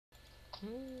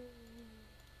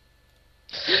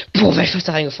Boah, wäre ich fast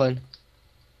da reingefallen.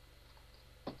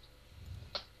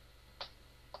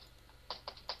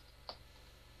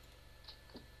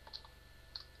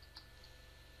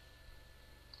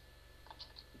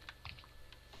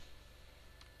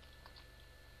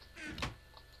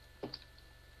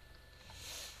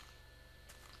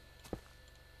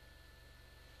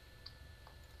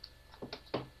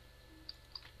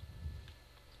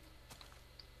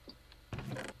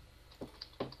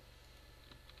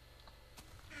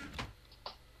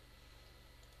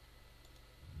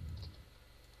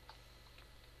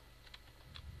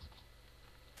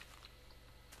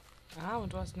 Ah,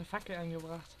 und du hast eine Fackel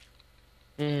angebracht.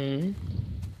 Mhm.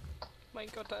 Mein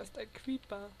Gott, da ist ein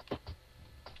Creeper.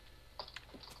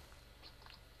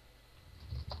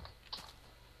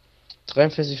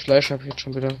 ...43 Fleisch habe ich jetzt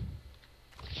schon wieder.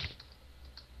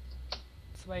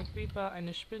 2 Creeper,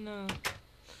 eine Spinne.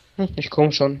 Ich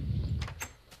komme schon.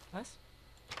 Was?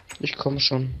 Ich komme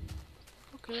schon.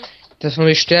 Okay. Das ist nur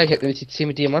die Stärke. Ich habe nämlich die 10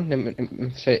 mit Diamanten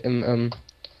im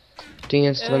Ding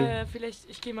jetzt drin. Vielleicht,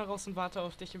 ich gehe mal raus und warte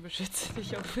auf dich und beschütze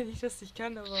dich, auch wenn ich das nicht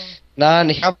kann, aber... Nein,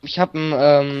 ich hab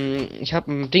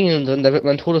ein Ding drin, da wird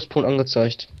mein Todespunkt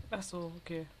angezeigt. Ach so,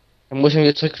 okay. Dann muss ich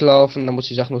wieder zurücklaufen, dann muss ich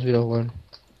die Sachen los wiederholen.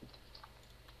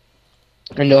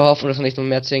 In der Hoffnung, dass da nicht nur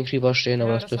mehr 10 Creeper stehen,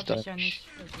 aber Ja, das das hatte dürfte ich ja eigentlich.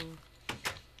 nicht. Also,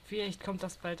 vielleicht kommt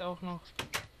das bald auch noch.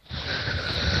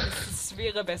 Es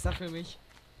wäre besser für mich.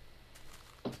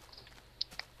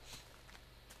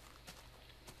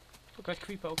 Oh Gott,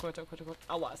 Creeper, oh Gott, oh Gott, oh Gott.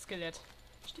 Aua, Skelett.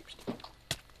 Stieb, stieb.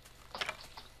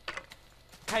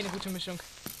 Keine gute Mischung.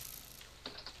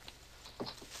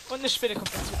 Und eine Spinne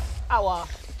kommt dazu. Aua,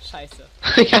 scheiße.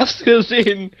 Ich hab's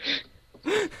gesehen.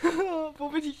 Wo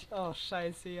bin ich? Oh,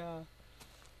 scheiße, ja.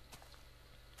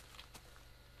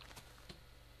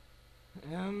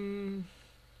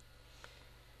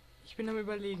 Ich bin am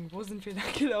Überlegen, wo sind wir da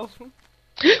gelaufen?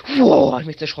 Wow, hab ich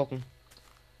mich erschrocken.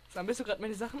 Sammelst du gerade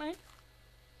meine Sachen ein?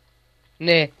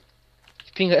 Nee.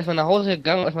 Ich bin gerade erstmal nach Hause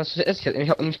gegangen und erstmal zu essen. Ich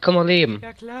hab nämlich kaum noch leben.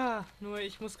 Ja klar, nur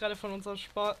ich muss gerade von unserem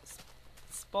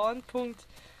Spawnpunkt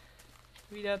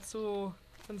wieder zu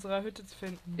unserer Hütte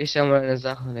finden. Ich sag mal eine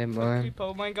Sache Oh, nebenbei. Creeper,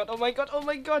 oh mein Gott, oh mein Gott, oh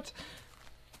mein Gott!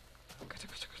 Oh Gott, oh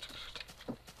Gott, oh Gott,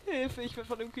 oh Gott. Hilfe, ich werde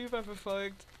von dem Creeper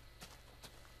verfolgt.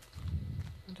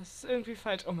 Und das ist irgendwie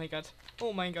falsch. Oh mein Gott,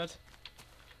 oh mein Gott.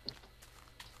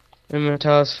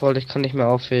 Inventar ist voll, ich kann nicht mehr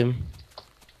aufheben.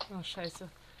 Oh scheiße.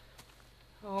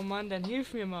 Oh Mann, dann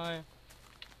hilf mir mal.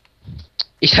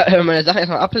 Ich kann meine Sachen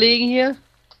erstmal ablegen hier.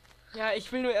 Ja,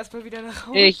 ich will nur erstmal wieder nach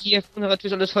Hause. Hey, hier, unsere Tür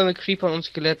ist alles voll mit Creepern und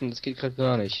Skeletten. Das geht gerade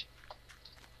gar nicht.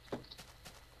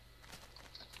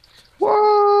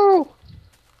 Wow!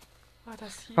 War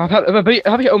das hier? Hab ich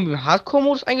irgendwie einen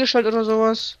Hardcore-Modus eingeschaltet oder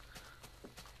sowas?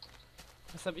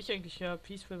 Was habe ich eigentlich? Ja,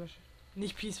 Peaceful.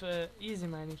 Nicht Peaceful, Easy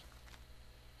meine ich.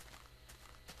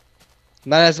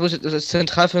 Nein, das ist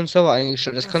zentral für den Server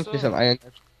eingestellt. Das Ach kannst du nicht am so. einen.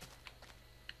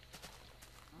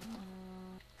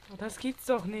 Oh, das gibt's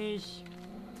doch nicht.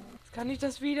 Jetzt kann ich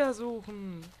das wieder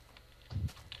suchen.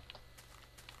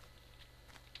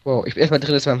 Wow, ich bin erstmal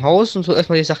drin in meinem Haus und so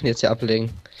erstmal die Sachen jetzt hier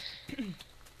ablegen.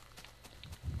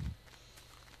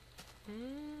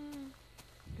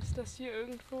 Ist das hier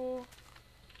irgendwo?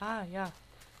 Ah, ja.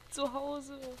 Zu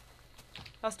Hause.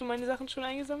 Hast du meine Sachen schon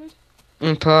eingesammelt?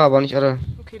 Ein paar, aber nicht alle.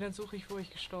 Okay, dann suche ich, wo ich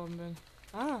gestorben bin.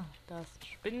 Ah, da ist ein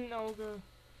Spinnenauge.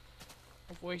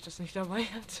 Obwohl ich das nicht dabei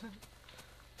hatte.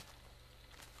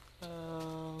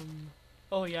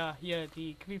 Oh ja, hier,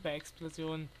 die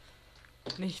Creeper-Explosion.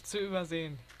 Nicht zu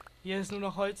übersehen. Hier ist nur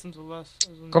noch Holz und sowas.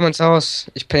 Also Komm ins Haus,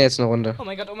 ich penne jetzt eine Runde. oh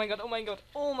mein Gott, oh mein Gott, oh mein Gott,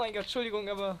 oh mein Gott, Entschuldigung,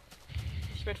 aber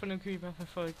ich werde von dem Creeper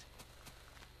verfolgt.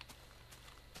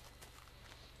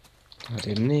 Hat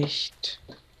eben nicht.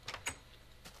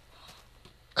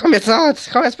 Komm jetzt raus,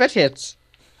 komm ins Bett jetzt.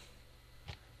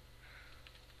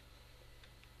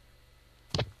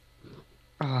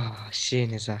 Ah,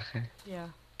 schöne Sache. Ja,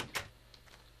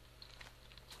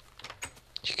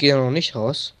 Ich gehe noch nicht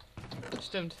raus.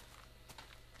 stimmt.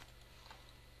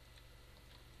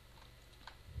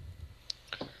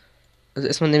 Also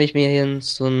erstmal nehme ich mir hier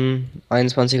so ein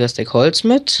 21er Stack Holz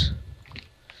mit.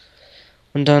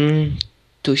 Und dann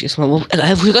tue ich erstmal. Wo ist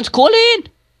die ganze Kohle hin?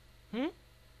 Hm?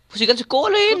 Wo ist die ganze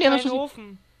Kohle hin? Guck, Ja, mein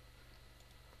Ofen.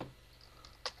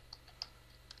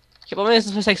 ich habe aber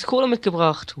mindestens 6 Kohle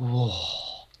mitgebracht.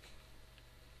 Wow.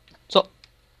 So.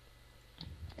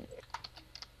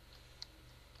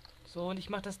 So, und ich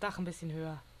mache das Dach ein bisschen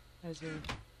höher. Also,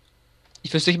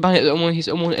 Ich wüsste, ich mache hier ist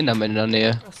irgendwo ein Enderman in der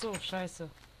Nähe. ach so, scheiße.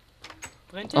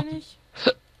 Brennt der nicht?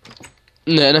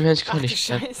 Ne, Enderman Ach kann du nicht.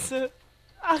 Scheiße.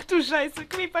 Ach du Scheiße.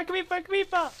 Creeper, Creeper,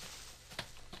 Creeper.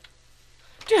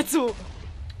 Tür zu!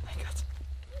 Mein Gott.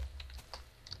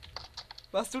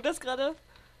 Warst du das gerade?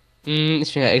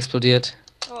 Ich bin ja explodiert.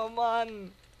 Oh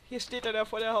Mann. Hier steht er da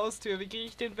vor der Haustür. Wie kriege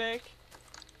ich den weg?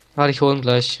 Warte, ich hole ihn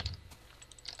gleich.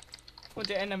 Und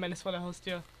der Enderman ist vor der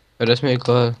Haustür. Ja, das ist mir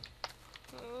egal.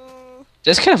 Äh,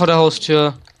 Da ist keiner vor der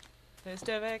Haustür. Da ist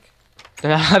der weg.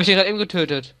 Da habe ich ihn gerade eben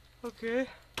getötet. Okay.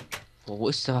 Wo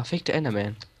ist der verfickte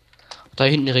Enderman? Da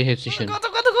hinten rede ich jetzt nicht Oh hin. Gott,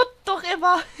 oh Gott, oh Gott. Doch, er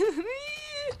war.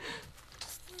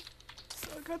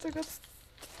 Oh Gott, oh Gott.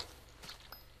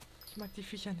 Ich mag die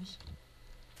Viecher nicht.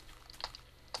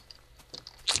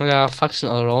 Ja, Faxen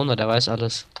Allrounder, der weiß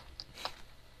alles.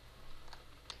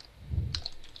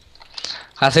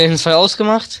 Hast du den vorher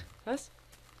ausgemacht? Was?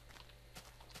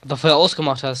 Ob du vorher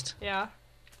ausgemacht hast? Ja.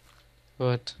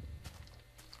 Gut.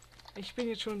 Ich bin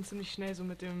jetzt schon ziemlich schnell so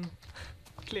mit dem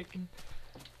Klicken.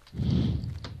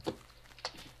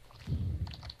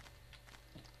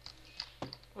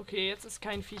 Okay, jetzt ist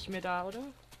kein Viech mehr da, oder?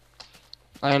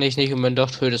 Eigentlich nicht, und wenn doch,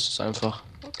 tötest du es einfach.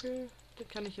 Okay, dann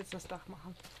kann ich jetzt das Dach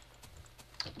machen.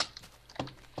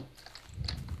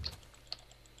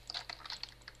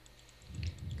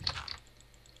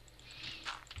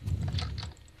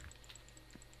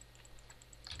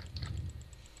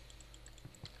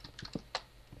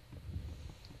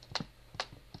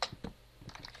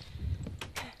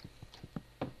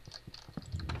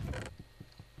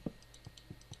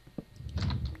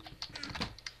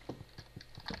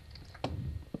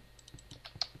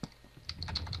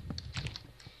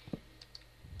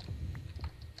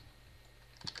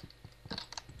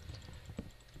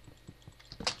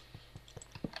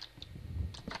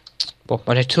 Boah,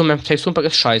 mein Texturpack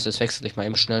ist scheiße, das wechsle ich mal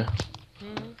eben schnell.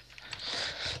 Mhm.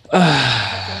 Ich hab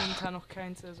ja momentan noch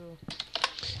keins, also.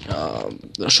 Ja,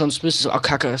 das ist schon ein bisschen so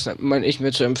kacke, das meine ich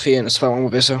mir zu empfehlen, es war irgendwo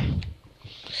besser.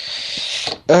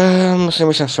 Was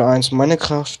nehme ich dann für eins? Meine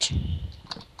Kraft.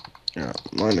 Ja,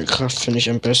 meine Kraft finde ich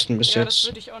am besten bis Ja, das jetzt.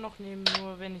 würde ich auch noch nehmen,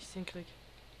 nur wenn ich es hinkrieg.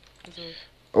 Also.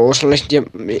 Oh, schlecht,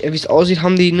 wie es aussieht,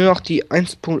 haben die nur noch die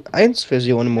 1.1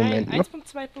 Version im Moment, Nein, ne?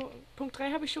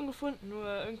 1.2.3 habe ich schon gefunden, nur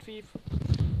irgendwie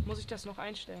muss ich das noch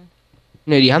einstellen.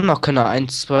 Ne, die haben noch keine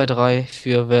 1, 2, 3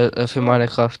 für Oh, meine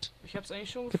Kraft. ich habe es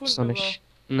eigentlich schon Gibt's gefunden, noch aber. nicht.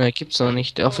 Ne, gibt's noch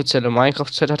nicht. Der Oh. offizielle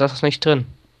Minecraft-Set hat das nicht drin.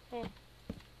 Oh.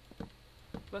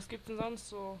 Was gibt denn sonst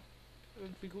so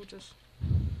irgendwie Gutes?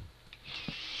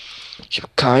 Ich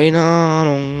habe keine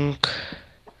Ahnung.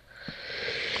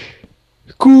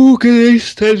 Google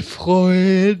ist ein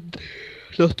Freund.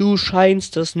 Doch du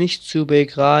scheinst das nicht zu Doch, ich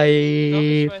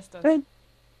begreifen. weiß das.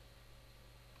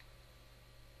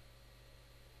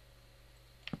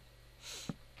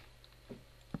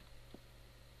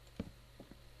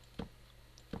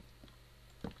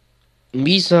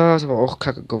 Misa ist aber auch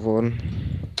kacke geworden.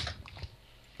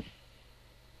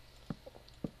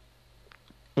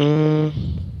 Mm.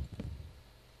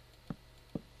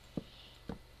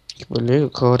 Ich überlege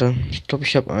gerade. Ich glaube,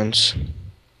 ich habe eins.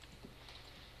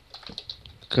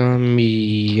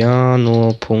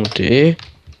 Gamiano.de.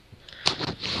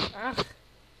 Ach,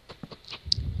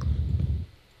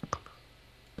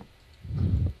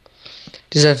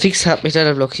 Dieser Fix hat mich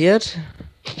leider blockiert.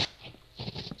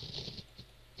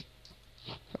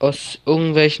 Aus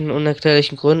irgendwelchen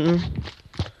unerklärlichen Gründen.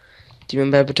 Die mir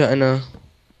mal bitte einer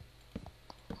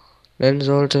nennen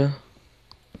sollte.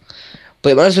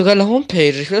 Bei immer so geile Homepage.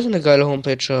 Ich will so eine geile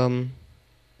Homepage haben.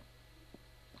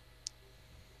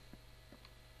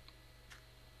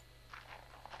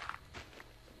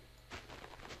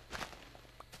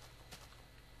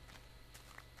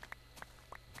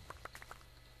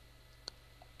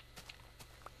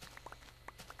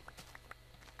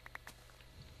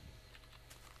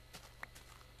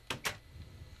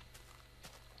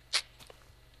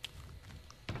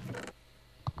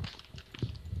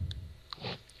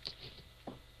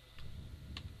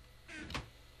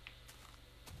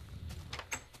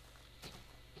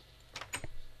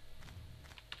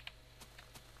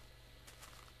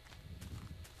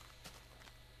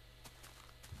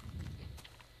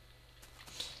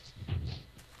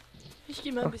 ich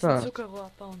gehe mal ein Ach, bisschen da. Zuckerrohr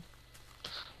abbauen.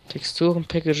 Texturen,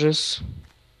 Packages.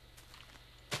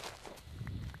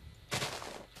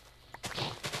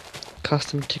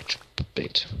 Custom Texture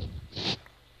Bait.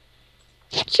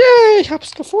 Yeah, ich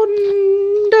hab's gefunden.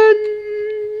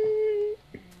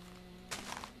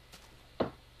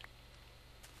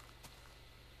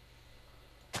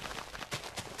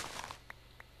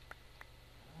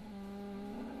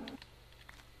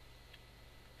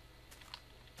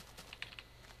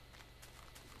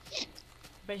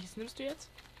 Welches nimmst du jetzt?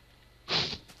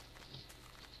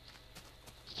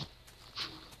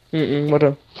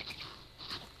 Warte.